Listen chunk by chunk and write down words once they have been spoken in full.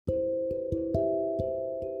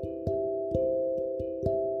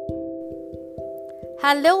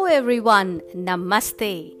Hello everyone,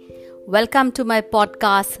 Namaste. Welcome to my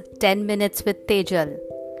podcast 10 Minutes with Tejal.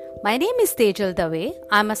 My name is Tejal Dave.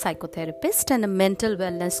 I'm a psychotherapist and a mental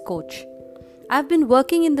wellness coach. I've been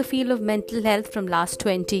working in the field of mental health from last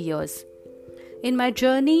 20 years. In my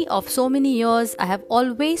journey of so many years, I have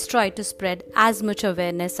always tried to spread as much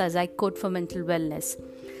awareness as I could for mental wellness,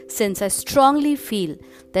 since I strongly feel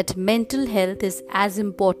that mental health is as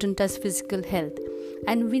important as physical health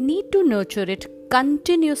and we need to nurture it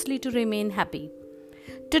continuously to remain happy.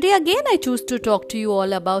 Today again I choose to talk to you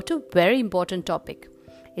all about a very important topic.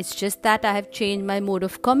 It's just that I have changed my mode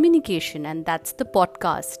of communication, and that's the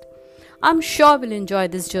podcast. I'm sure we'll enjoy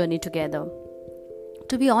this journey together.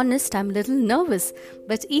 To be honest, I'm a little nervous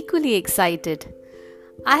but equally excited.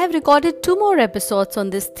 I have recorded 2 more episodes on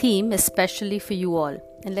this theme especially for you all.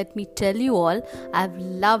 And let me tell you all, I've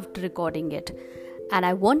loved recording it and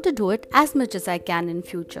I want to do it as much as I can in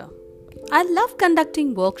future. I love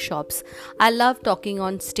conducting workshops. I love talking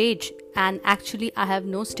on stage, and actually I have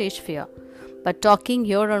no stage fear. But talking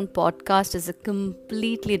here on podcast is a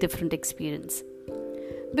completely different experience.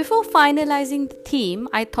 Before finalizing the theme,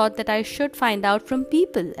 I thought that I should find out from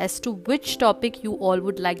people as to which topic you all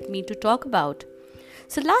would like me to talk about.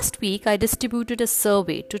 So last week I distributed a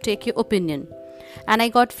survey to take your opinion, and I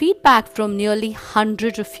got feedback from nearly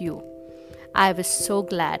 100 of you. I was so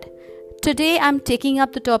glad. Today I'm taking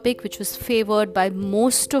up the topic which was favored by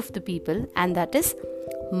most of the people, and that is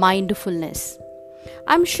mindfulness.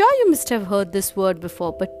 I'm sure you must have heard this word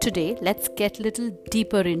before, but today let's get a little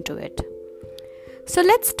deeper into it. So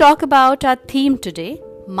let's talk about our theme today,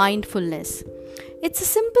 mindfulness. It's a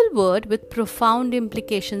simple word with profound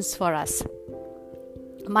implications for us.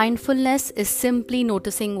 Mindfulness is simply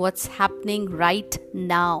noticing what's happening right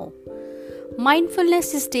now.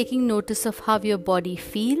 Mindfulness is taking notice of how your body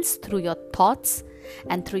feels through your thoughts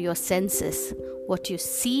and through your senses, what you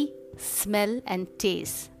see, smell, and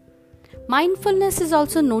taste. Mindfulness is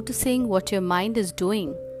also noticing what your mind is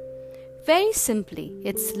doing. Very simply,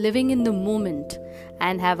 it's living in the moment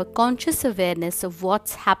and have a conscious awareness of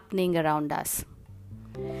what's happening around us.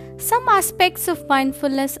 Some aspects of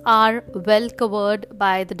mindfulness are well covered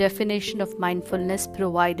by the definition of mindfulness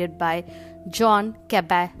provided by Jon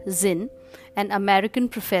Kabat-Zinn, an American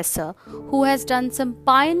professor who has done some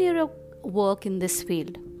pioneer work in this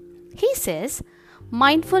field. He says,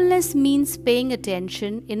 mindfulness means paying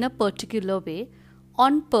attention in a particular way,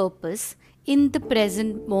 on purpose, in the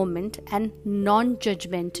present moment, and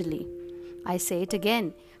non-judgmentally. I say it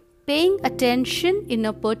again, paying attention in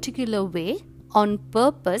a particular way, on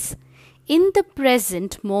purpose, in the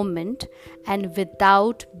present moment, and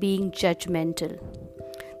without being judgmental.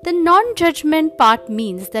 The non-judgment part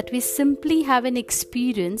means that we simply have an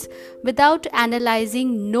experience without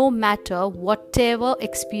analyzing, no matter whatever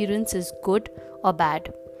experience is good or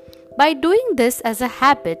bad. By doing this as a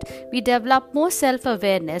habit, we develop more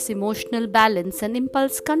self-awareness, emotional balance, and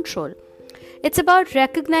impulse control. It's about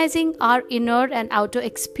recognizing our inner and outer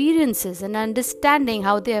experiences and understanding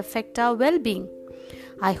how they affect our well-being.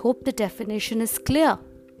 I hope the definition is clear.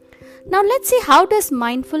 Now let's see, how does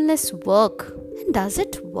mindfulness work? And does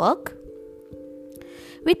it work?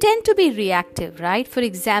 We tend to be reactive, right? For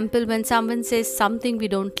example, when someone says something we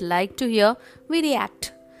don't like to hear, we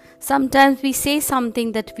react. Sometimes we say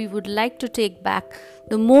something that we would like to take back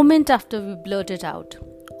the moment after we blurt it out.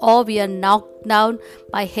 Or we are knocked down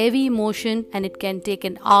by heavy emotion and it can take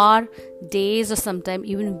an hour, days, or sometimes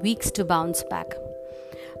even weeks to bounce back.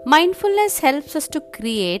 Mindfulness helps us to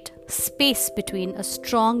create space between a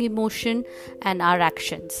strong emotion and our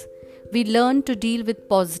actions. We learn to deal with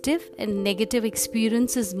positive and negative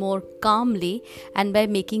experiences more calmly and by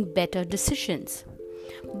making better decisions.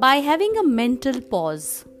 By having a mental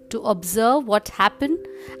pause to observe what happened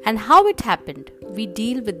and how it happened, we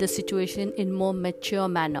deal with the situation in a more mature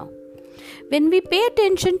manner. When we pay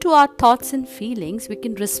attention to our thoughts and feelings, we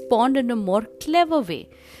can respond in a more clever way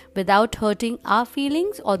without hurting our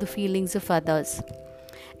feelings or the feelings of others.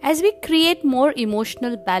 As we create more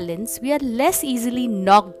emotional balance, we are less easily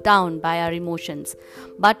knocked down by our emotions.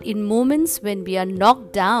 But in moments when we are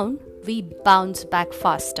knocked down, we bounce back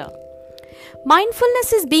faster.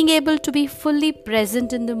 Mindfulness is being able to be fully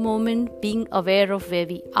present in the moment, being aware of where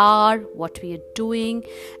we are, what we are doing,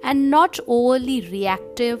 and not overly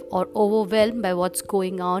reactive or overwhelmed by what's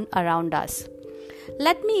going on around us.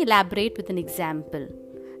 Let me elaborate with an example.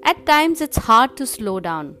 At times it's hard to slow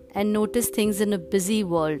down and notice things in a busy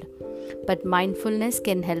world, but mindfulness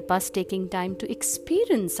can help us taking time to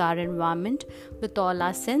experience our environment with all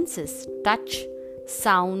our senses, touch,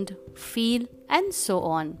 sound, feel, and so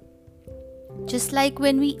on. Just like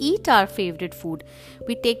when we eat our favorite food,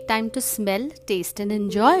 we take time to smell, taste, and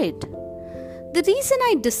enjoy it. The reason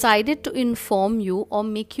I decided to inform you or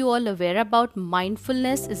make you all aware about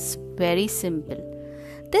mindfulness is very simple.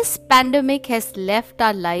 This pandemic has left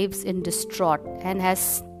our lives in distraught and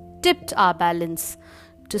has tipped our balance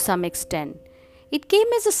to some extent. It came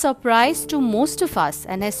as a surprise to most of us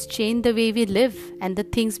and has changed the way we live and the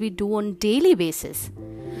things we do on a daily basis.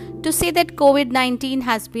 To say that COVID-19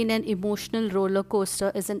 has been an emotional roller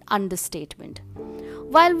coaster is an understatement.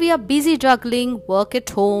 While we are busy juggling work at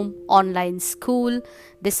home, online school,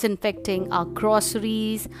 disinfecting our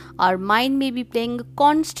groceries, our mind may be playing a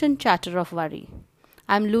constant chatter of worry.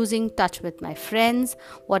 I'm losing touch with my friends.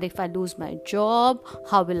 What if I lose my job?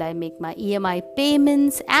 How will I make my EMI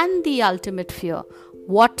payments? And the ultimate fear,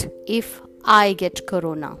 what if I get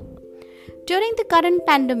corona? During the current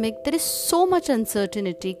pandemic, there is so much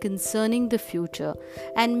uncertainty concerning the future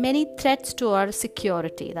and many threats to our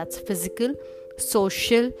security. That's physical,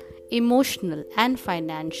 social, emotional, and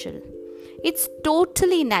financial. It's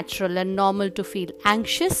totally natural and normal to feel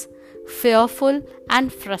anxious, fearful,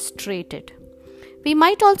 and frustrated. We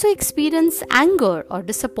might also experience anger or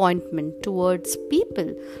disappointment towards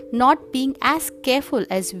people not being as careful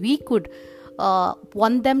as we could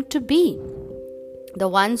want them to be. The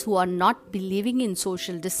ones who are not believing in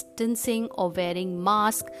social distancing or wearing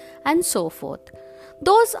masks and so forth.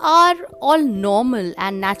 Those are all normal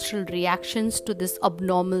and natural reactions to this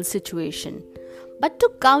abnormal situation. But to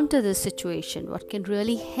counter this situation, what can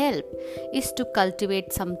really help is to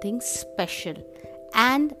cultivate something special,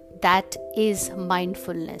 and that is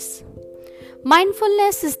mindfulness.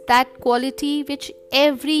 Mindfulness is that quality which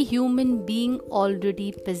every human being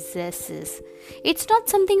already possesses. It's not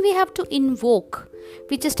something we have to invoke.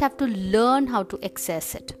 We just have to learn how to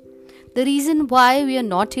access it. The reason why we are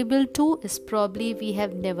not able to is probably we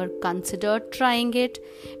have never considered trying it.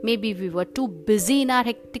 Maybe we were too busy in our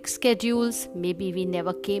hectic schedules. Maybe we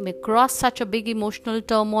never came across such a big emotional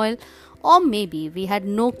turmoil. Or maybe we had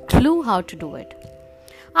no clue how to do it.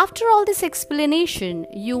 After all this explanation,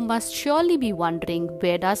 you must surely be wondering,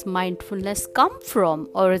 where does mindfulness come from?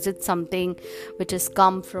 Or is it something which has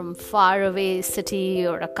come from far away city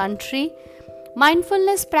or a country?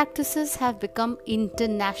 Mindfulness practices have become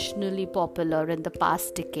internationally popular in the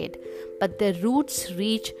past decade, but their roots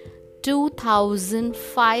reach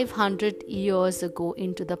 2,500 years ago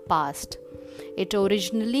into the past. It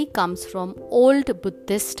originally comes from old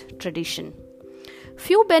Buddhist tradition.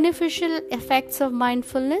 Few beneficial effects of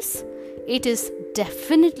mindfulness. It is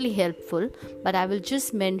definitely helpful, but I will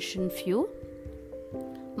just mention few.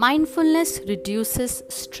 Mindfulness reduces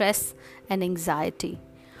stress and anxiety.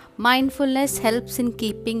 Mindfulness helps in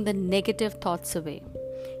keeping the negative thoughts away.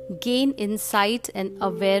 Gain insight and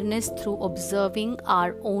awareness through observing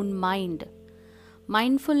our own mind.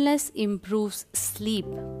 Mindfulness improves sleep,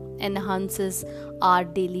 enhances our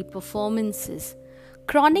daily performances.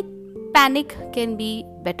 Chronic panic can be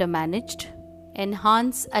better managed.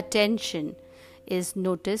 Enhanced attention is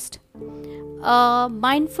noticed.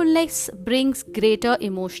 Mindfulness brings greater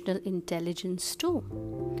emotional intelligence too.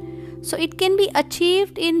 So it can be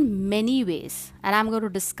achieved in many ways, and I'm going to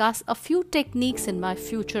discuss a few techniques in my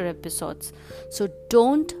future episodes. So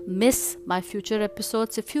don't miss my future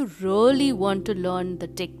episodes if you really want to learn the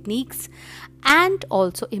techniques and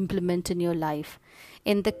also implement in your life.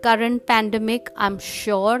 In the current pandemic, I'm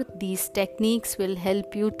sure these techniques will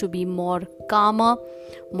help you to be more calmer,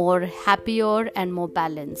 more happier, and more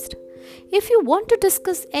balanced. If you want to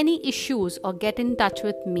discuss any issues or get in touch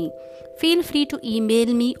with me, feel free to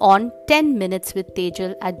email me on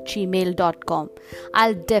 10minuteswithtejal@gmail.com.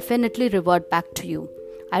 I'll definitely revert back to you.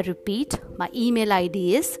 I repeat, my email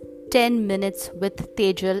ID is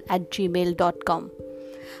 10minuteswithtejal@gmail.com.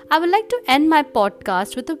 I would like to end my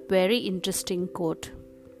podcast with a very interesting quote,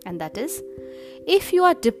 and that is, if you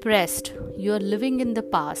are depressed, you are living in the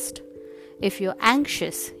past. If you're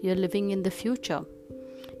anxious, you're living in the future.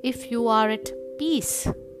 If you are at peace,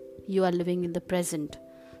 you are living in the present.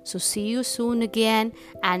 So see you soon again,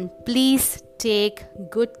 and please take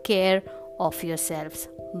good care of yourselves.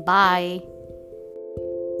 Bye.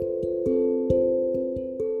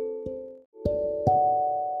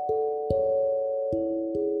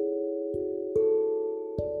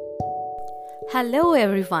 Hello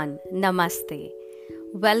everyone, Namaste.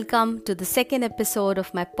 Welcome to the second episode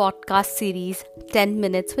of my podcast series 10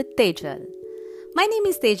 Minutes with Tejal. My name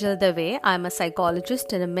is Tejal Dave. I'm a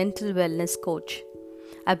psychologist and a mental wellness coach.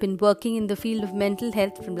 I've been working in the field of mental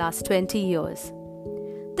health for the last 20 years.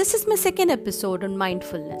 This is my second episode on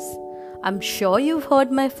mindfulness. I'm sure you've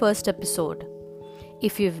heard my first episode.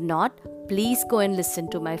 If you've not, please go and listen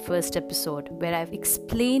to my first episode where I've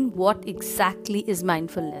explained what exactly is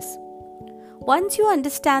mindfulness. Once you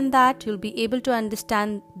understand that, you'll be able to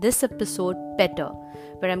understand this episode better,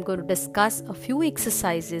 where I'm going to discuss a few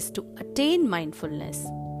exercises to attain mindfulness.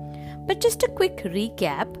 But just a quick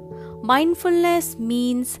recap, mindfulness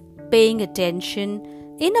means paying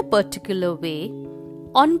attention in a particular way,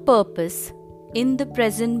 on purpose, in the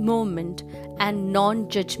present moment, and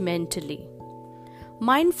non-judgmentally.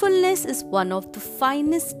 Mindfulness is one of the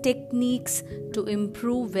finest techniques to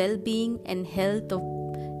improve well-being and health,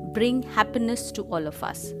 bring happiness to all of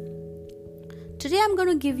us. Today I'm going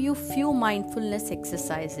to give you few mindfulness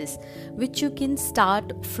exercises which you can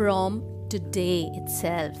start from today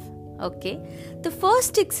itself. Okay, the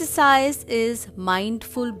first exercise is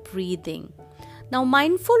mindful breathing. Now,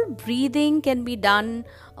 mindful breathing can be done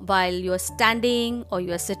while you're standing or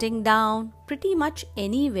you're sitting down, pretty much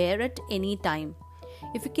anywhere at any time.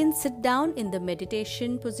 If you can sit down in the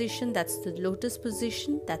meditation position, that's the lotus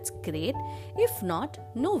position, that's great. If not,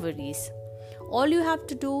 no worries. All you have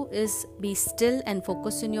to do is be still and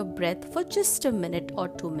focus on your breath for just a minute or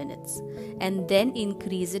 2 minutes, and then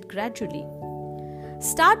increase it gradually.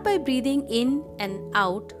 Start by breathing in and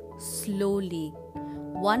out slowly.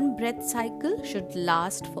 One breath cycle should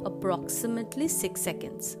last for approximately 6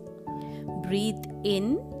 seconds. Breathe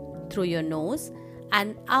in through your nose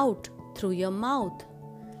and out through your mouth,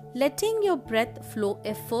 letting your breath flow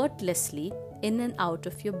effortlessly in and out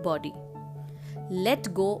of your body.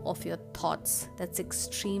 Let go of your thoughts. That's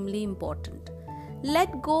extremely important.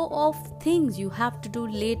 Let go of things you have to do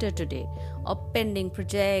later today, or pending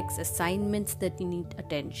projects, assignments that you need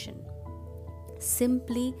attention.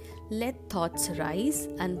 Simply let thoughts rise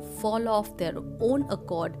and fall off their own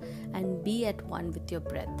accord and be at one with your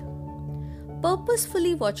breath.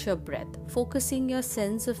 Purposefully watch your breath, focusing your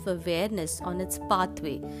sense of awareness on its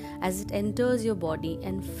pathway as it enters your body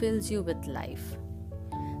and fills you with life.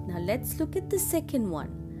 Now let's look at the second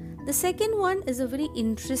one. The second one is a very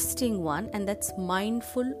interesting one, and that's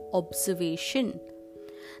mindful observation.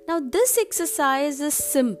 Now this exercise is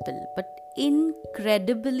simple but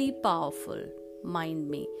incredibly powerful, mind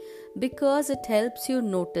me, because it helps you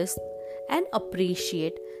notice and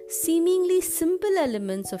appreciate seemingly simple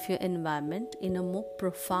elements of your environment in a more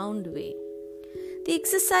profound way. The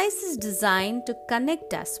exercise is designed to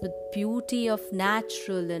connect us with beauty of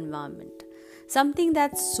natural environment, something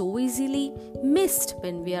that's so easily missed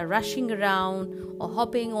when we are rushing around or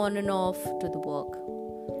hopping on and off to the work.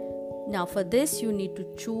 Now for this, you need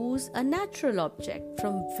to choose a natural object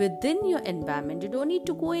from within your environment. You don't need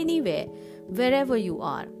to go anywhere, wherever you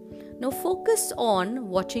are. Now focus on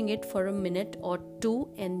watching it for a minute or two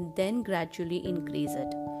and then gradually increase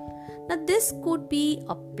it. Now this could be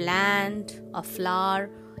a plant, a flower,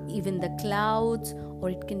 even the clouds, or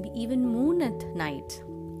it can be even moon at night.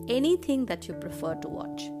 Anything that you prefer to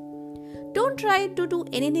watch. Don't try to do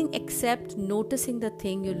anything except noticing the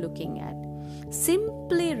thing you're looking at.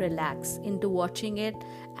 Simply relax into watching it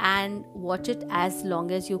and watch it as long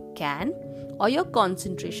as you can, or your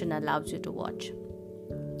concentration allows you to watch.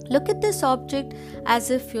 Look at this object as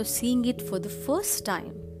if you're seeing it for the first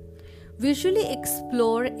time. Visually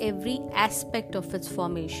explore every aspect of its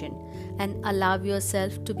formation and allow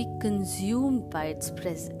yourself to be consumed by its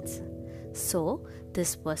presence. So,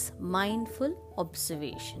 this was mindful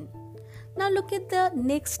observation. Now look at the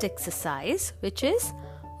next exercise, which is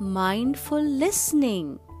mindful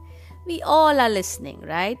listening. We all are listening,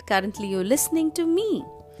 right? Currently you're listening to me.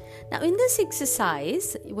 Now in this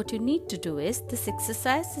exercise, what you need to do is, this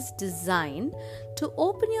exercise is designed to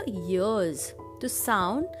open your ears to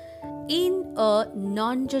sound in a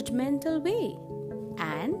non-judgmental way,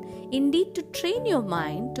 and indeed to train your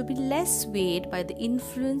mind to be less swayed by the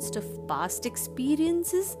influence of past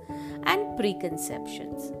experiences and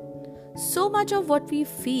preconceptions. So much of what we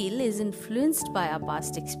feel is influenced by our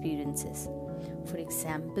past experiences. For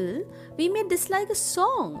example, we may dislike a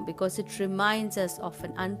song because it reminds us of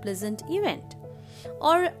an unpleasant event,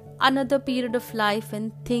 or another period of life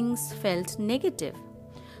when things felt negative.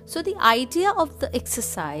 So the idea of the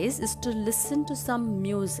exercise is to listen to some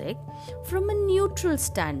music from a neutral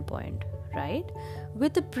standpoint, right?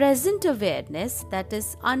 With a present awareness that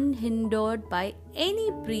is unhindered by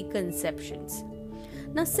any preconceptions.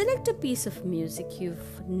 Now select a piece of music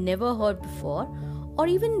you've never heard before, or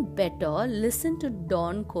even better, listen to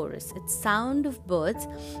dawn chorus. It's sound of birds,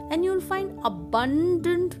 and you'll find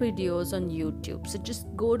abundant videos on YouTube. So just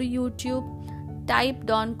go to YouTube, type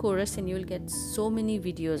dawn chorus, and you'll get so many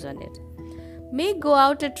videos on it. May go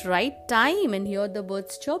out at right time and hear the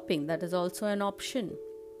birds chirping. That is also an option.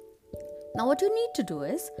 Now what you need to do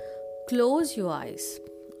is close your eyes.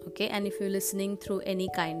 Okay, and if you're listening through any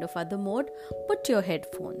kind of other mode, put your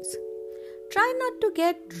headphones. Try not to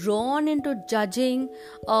get drawn into judging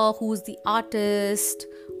who's the artist,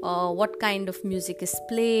 what kind of music is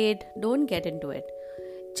played. Don't get into it.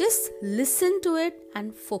 Just listen to it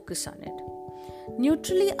and focus on it.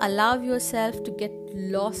 Neutrally allow yourself to get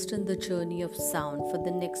lost in the journey of sound for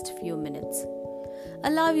the next few minutes.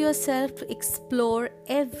 Allow yourself to explore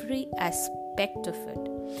every aspect of it.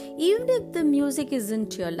 Even if the music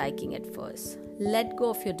isn't your liking at first, let go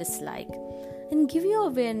of your dislike and give your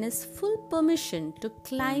awareness full permission to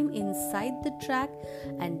climb inside the track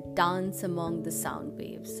and dance among the sound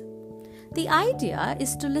waves. The idea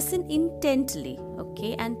is to listen intently,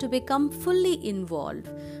 okay, and to become fully involved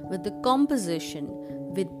with the composition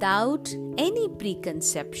without any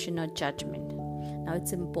preconception or judgment. Now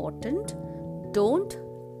it's important, don't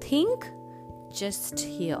think, just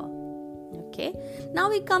hear. Okay, now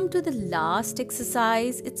we come to the last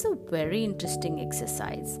exercise. It's a very interesting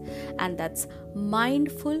exercise, and that's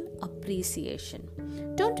mindful appreciation.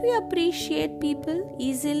 Don't we appreciate people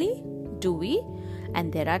easily? Do we?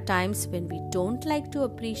 And there are times when we don't like to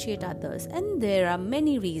appreciate others, and there are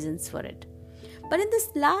many reasons for it. But in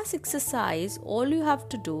this last exercise, all you have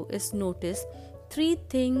to do is notice 3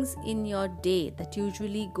 things in your day that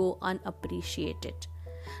usually go unappreciated.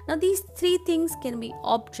 Now, these 3 things can be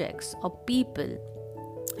objects or people.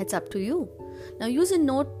 It's up to you. Now, use a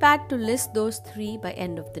notepad to list those 3 by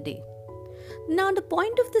end of the day. Now, the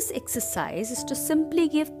point of this exercise is to simply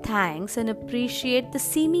give thanks and appreciate the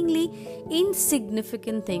seemingly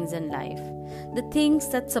insignificant things in life. The things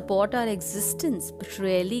that support our existence but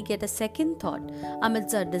rarely get a second thought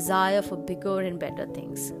amidst our desire for bigger and better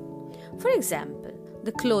things. For example,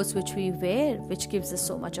 the clothes which we wear, which gives us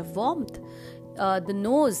so much of warmth. The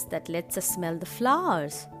nose that lets us smell the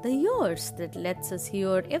flowers, the ears that lets us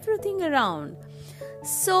hear everything around.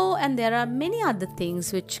 So, and there are many other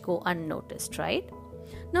things which go unnoticed, right?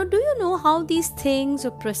 Now, do you know how these things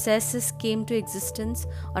or processes came to existence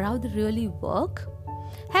or how they really work?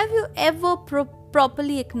 Have you ever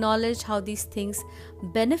properly acknowledged how these things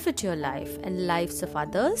benefit your life and lives of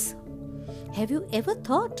others? Have you ever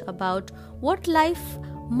thought about what life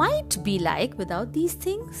might be like without these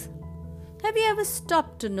things? Have you ever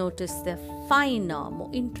stopped to notice their finer, more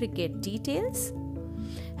intricate details?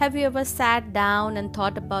 Have you ever sat down and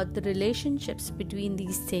thought about the relationships between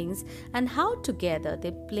these things and how together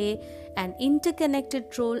they play an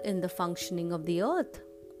interconnected role in the functioning of the earth?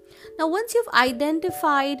 Now, once you've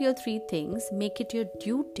identified your 3 things, make it your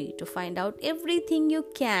duty to find out everything you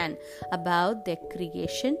can about their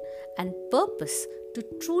creation and purpose to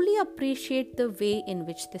truly appreciate the way in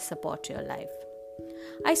which they support your life.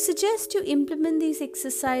 I suggest you implement these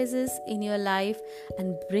exercises in your life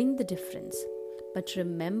and bring the difference. But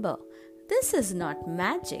remember, this is not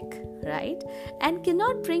magic, right? And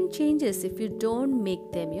cannot bring changes if you don't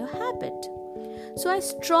make them your habit. So I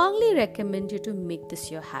strongly recommend you to make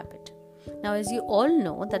this your habit. Now, as you all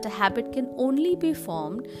know that a habit can only be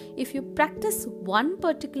formed if you practice one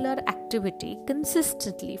particular activity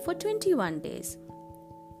consistently for 21 days.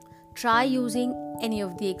 Try using any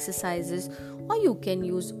of the exercises, or you can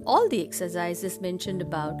use all the exercises mentioned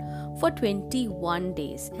about for 21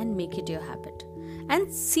 days and make it your habit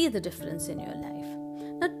and see the difference in your life.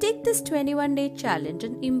 Now take this 21-day challenge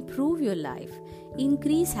and improve your life,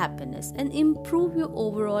 increase happiness and improve your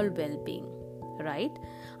overall well-being, right?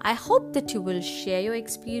 I hope that you will share your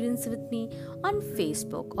experience with me on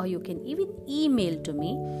Facebook, or you can even email to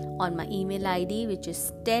me on my email ID, which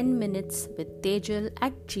is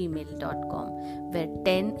 10minuteswithtejal@gmail.com, where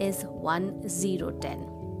 10 is 1010.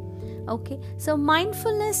 Okay, so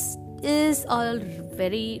mindfulness is a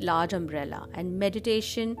very large umbrella, and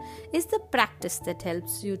meditation is the practice that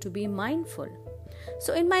helps you to be mindful.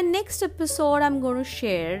 So in my next episode, I'm going to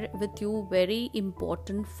share with you very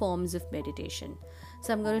important forms of meditation.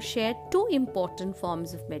 So I'm going to share 2 important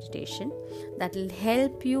forms of meditation that will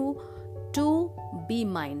help you to be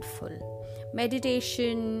mindful.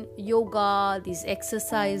 Meditation, yoga, these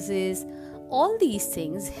exercises, all these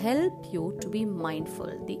things help you to be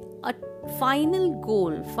mindful. The final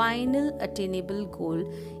attainable goal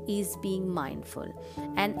is being mindful.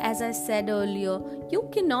 And as I said earlier, you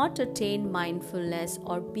cannot attain mindfulness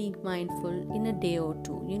or being mindful in a day or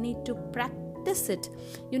 2. You need to practice it.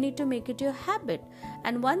 You need to make it your habit.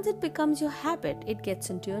 And once it becomes your habit, it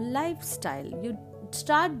gets into your lifestyle. You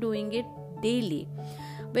start doing it daily.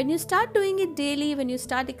 When you start doing it daily, when you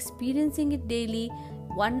start experiencing it daily,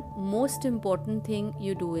 one most important thing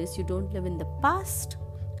you do is you don't live in the past,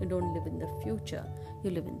 you don't live in the future,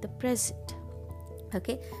 you live in the present.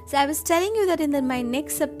 Okay, so I was telling you that in my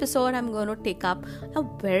next episode I'm going to take up a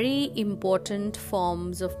very important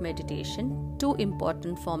forms of meditation, two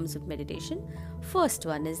important forms of meditation. First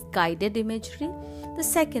one is guided imagery, the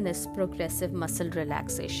second is progressive muscle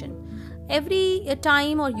relaxation. Every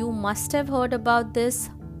time or you must have heard about this,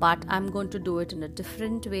 but I'm going to do it in a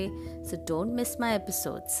different way, so don't miss my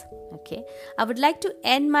episodes. Okay, I would like to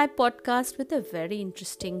end my podcast with a very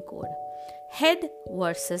interesting quote: head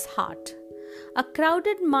versus heart. A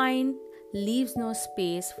crowded mind leaves no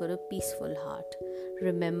space for a peaceful heart.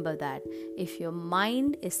 Remember that if your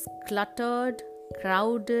mind is cluttered,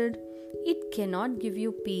 crowded, it cannot give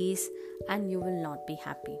you peace and you will not be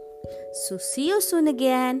happy. So see you soon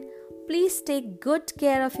again. Please take good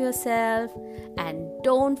care of yourself and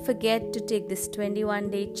don't forget to take this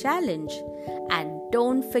 21-day challenge. And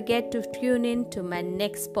don't forget to tune in to my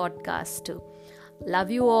next podcast too.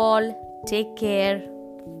 Love you all. Take care.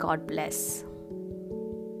 God bless.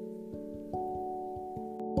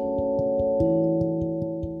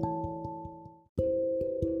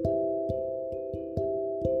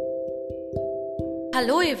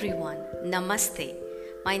 Hello everyone. Namaste.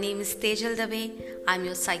 My name is Tejal Dave. I'm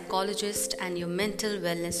your psychologist and your mental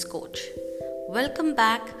wellness coach. Welcome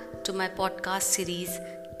back to my podcast series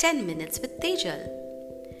 10 Minutes with Tejal.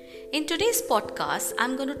 In today's podcast,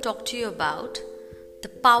 I'm going to talk to you about the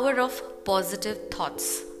power of positive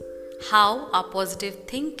thoughts, how our positive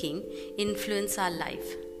thinking influence our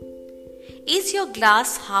life. Is your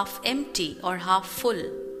glass half empty or half full?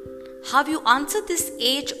 How you answer this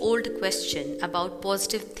age-old question about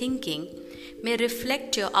positive thinking may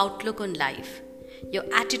reflect your outlook on life, your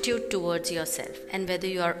attitude towards yourself, and whether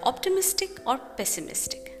you are optimistic or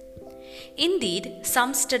pessimistic. Indeed,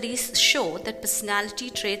 some studies show that personality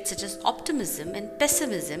traits such as optimism and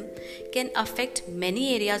pessimism can affect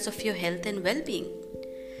many areas of your health and well-being.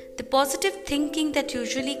 The positive thinking that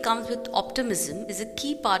usually comes with optimism is a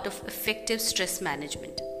key part of effective stress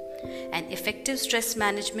management. And effective stress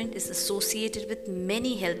management is associated with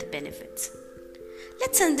many health benefits.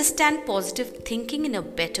 Let's understand positive thinking in a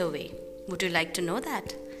better way. Would you like to know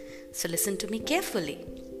that? So listen to me carefully.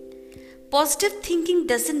 Positive thinking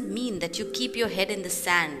doesn't mean that you keep your head in the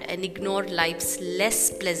sand and ignore life's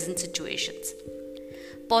less pleasant situations.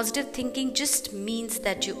 Positive thinking just means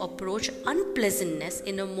that you approach unpleasantness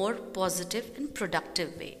in a more positive and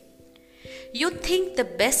productive way. You think the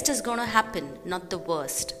best is going to happen, not the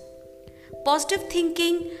worst. Positive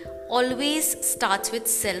thinking always starts with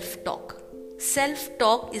self-talk.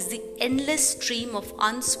 Self-talk is the endless stream of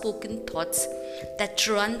unspoken thoughts that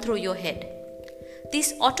run through your head.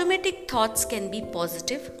 These automatic thoughts can be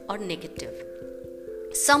positive or negative.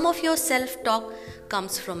 Some of your self-talk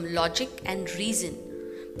comes from logic and reason,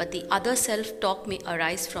 but the other self-talk may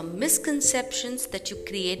arise from misconceptions that you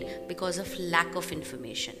create because of lack of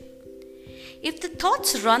information. If the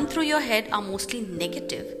thoughts run through your head are mostly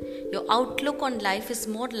negative, your outlook on life is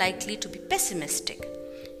more likely to be pessimistic.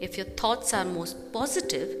 If your thoughts are most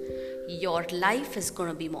positive, your life is going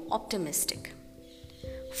to be more optimistic.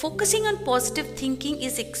 Focusing on positive thinking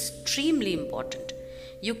is extremely important.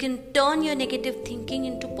 You can turn your negative thinking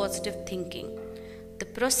into positive thinking. The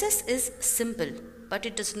process is simple, but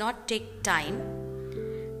it does not take time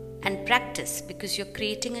and practice because you're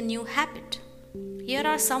creating a new habit. Here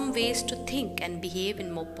are some ways to think and behave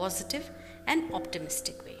in more positive and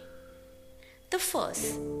optimistic way. The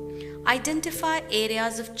first, identify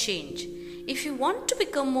areas of change. If you want to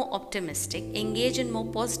become more optimistic, engage in more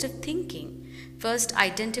positive thinking. First,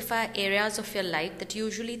 identify areas of your life that you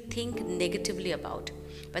usually think negatively about,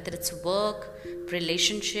 whether it's work,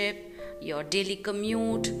 relationship, your daily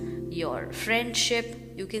commute, your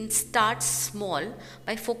friendship. You can start small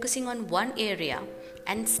by focusing on one area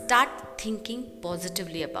and start thinking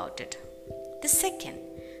positively about it. The second,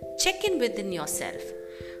 check in within yourself.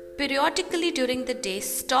 Periodically during the day,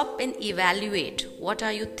 stop and evaluate what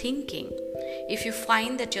are you thinking. If you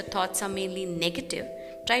find that your thoughts are mainly negative,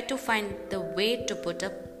 try to find the way to put a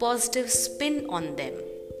positive spin on them.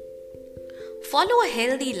 Follow a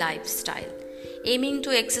healthy lifestyle, aiming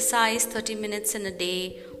to exercise 30 minutes in a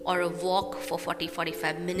day or a walk for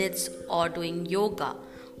 40-45 minutes or doing yoga.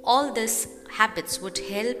 All these habits would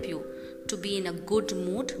help you to be in a good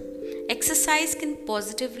mood. Exercise can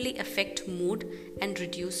positively affect mood and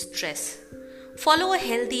reduce stress. Follow a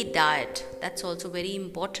healthy diet. That's also very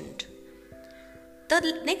important.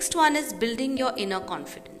 The next one is building your inner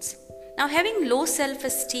confidence. Now, having low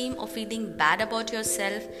self-esteem or feeling bad about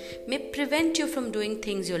yourself may prevent you from doing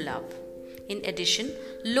things you love. In addition,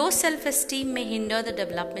 low self-esteem may hinder the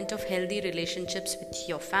development of healthy relationships with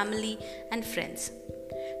your family and friends.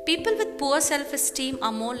 People with poor self-esteem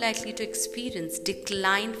are more likely to experience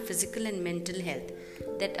declined physical and mental health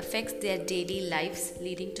that affects their daily lives,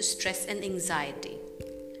 leading to stress and anxiety.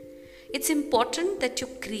 It's important that you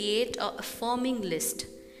create an affirming list.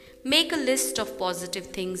 Make a list of positive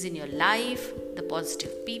things in your life, the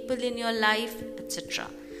positive people in your life, etc.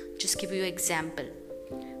 Just give you an example.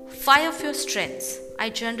 5 of your strengths. I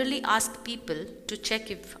generally ask people to check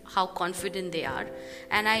how confident they are,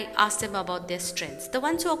 and I ask them about their strengths. The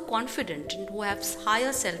ones who are confident and who have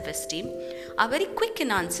higher self-esteem are very quick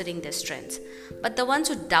in answering their strengths, but the ones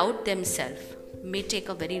who doubt themselves may take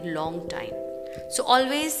a very long time. So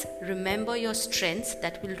always remember your strengths.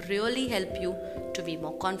 That will really help you to be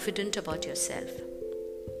more confident about yourself.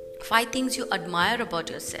 5 things you admire about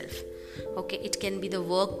yourself. Okay, it can be the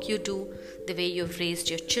work you do, the way you've raised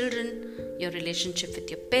your children, your relationship with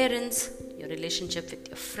your parents, your relationship with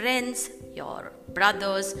your friends, your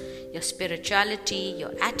brothers, your spirituality,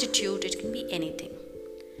 your attitude. It can be anything.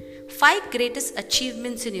 5 greatest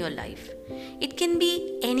achievements in your life. It can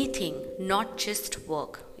be anything, not just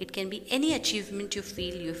work. It can be any achievement you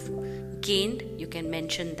feel you've gained. You can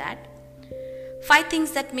mention that. 5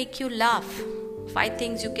 things that make you laugh. 5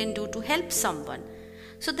 things you can do to help someone.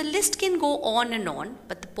 So the list can go on,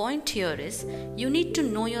 but the point here is you need to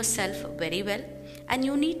know yourself very well, and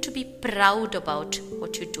you need to be proud about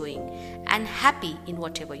what you're doing and happy in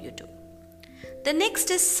whatever you do. The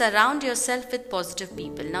next is surround yourself with positive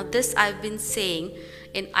people. Now this I've been saying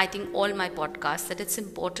in I think all my podcasts, that it's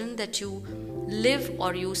important that you live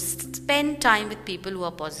or you spend time with people who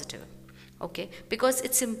are positive. Okay, because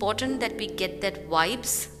it's important that we get that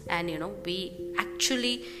vibes and we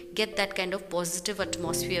actually get that kind of positive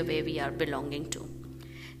atmosphere where we are belonging to.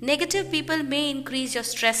 Negative people may increase your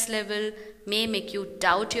stress level, may make you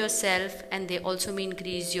doubt yourself, and they also may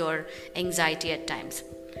increase your anxiety at times.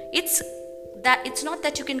 It's not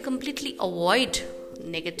that you can completely avoid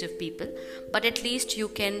negative people, but at least you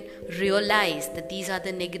can realize that these are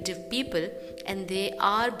the negative people and they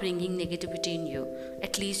are bringing negativity in you.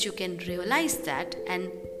 At least you can realize that and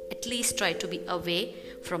at least try to be away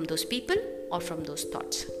from those people or from those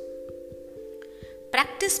thoughts.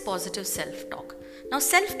 Practice positive self-talk. Now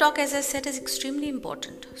self-talk, as I said, is extremely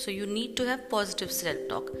important. So you need to have positive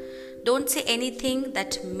self-talk. Don't say anything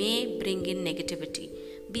that may bring in negativity.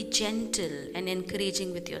 Be gentle and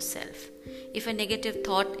encouraging with yourself. If a negative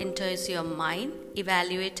thought enters your mind,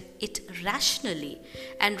 evaluate it rationally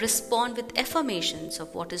and respond with affirmations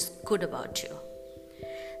of what is good about you.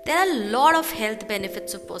 There are a lot of health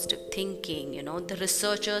benefits of positive thinking. The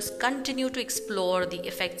researchers continue to explore the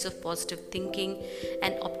effects of positive thinking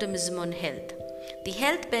and optimism on health. The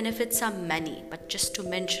health benefits are many, but just to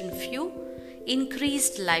mention few: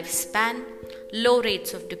 increased lifespan, low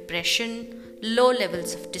rates of depression, low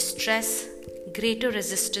levels of distress, greater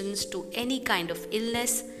resistance to any kind of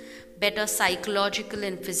illness, better psychological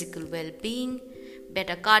and physical well-being,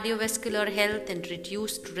 better cardiovascular health and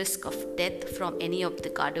reduced risk of death from any of the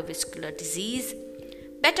cardiovascular disease,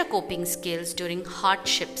 better coping skills during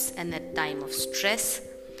hardships and at time of stress.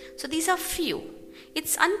 So these are few.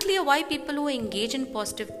 It's unclear why people who engage in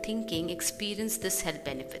positive thinking experience these health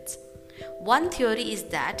benefits. One theory is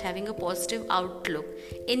that having a positive outlook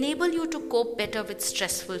enables you to cope better with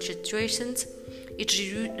stressful situations. It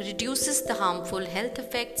reduces the harmful health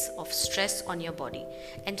effects of stress on your body.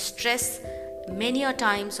 And stress, many a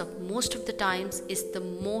times or most of the times, is the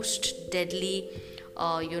most deadly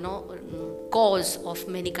cause of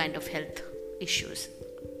many kind of health issues.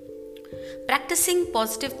 Practicing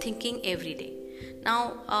positive thinking every day.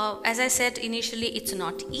 Now, as I said initially, it's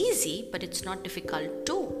not easy, but it's not difficult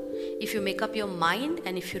too. If you make up your mind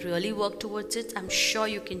and if you really work towards it, I'm sure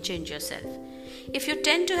you can change yourself. If you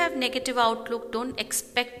tend to have negative outlook, don't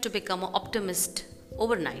expect to become an optimist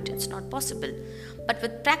overnight. It's not possible. But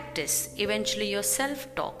with practice, eventually your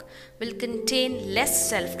self-talk will contain less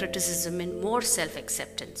self-criticism and more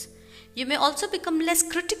self-acceptance. You may also become less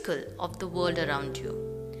critical of the world around you.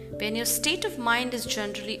 When your state of mind is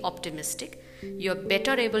generally optimistic, you're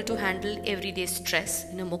better able to handle everyday stress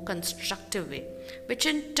in a more constructive way, which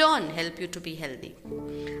in turn help you to be healthy.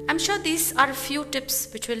 I'm sure these are a few tips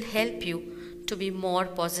which will help you to be more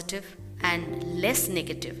positive and less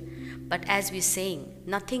negative. But as we're saying,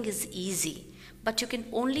 nothing is easy, but you can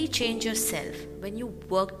only change yourself when you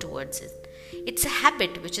work towards it. It's a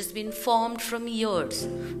habit which has been formed from years.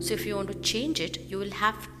 So if you want to change it, you will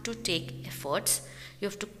have to take efforts. You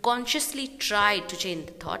have to consciously try to change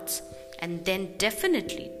the thoughts, and then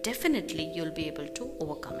definitely you'll be able to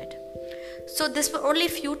overcome it. So this were only a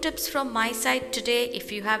few tips from my side today.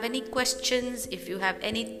 If you have any questions, if you have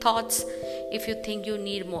any thoughts, If you think you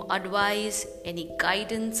need more advice, any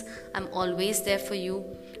guidance, I'm always there for you.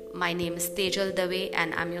 My name is Tejal Dave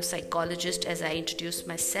and I'm your psychologist. As I introduce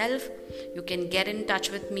myself, you can get in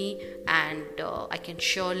touch with me and I can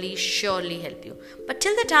surely help you. But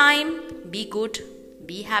till the time, be good,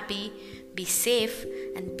 be happy, be safe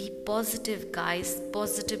and be positive, guys.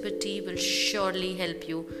 Positivity will surely help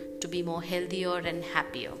you to be more healthier and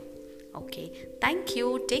happier. Okay, thank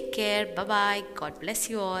you. Take care. Bye bye. God bless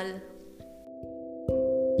you all.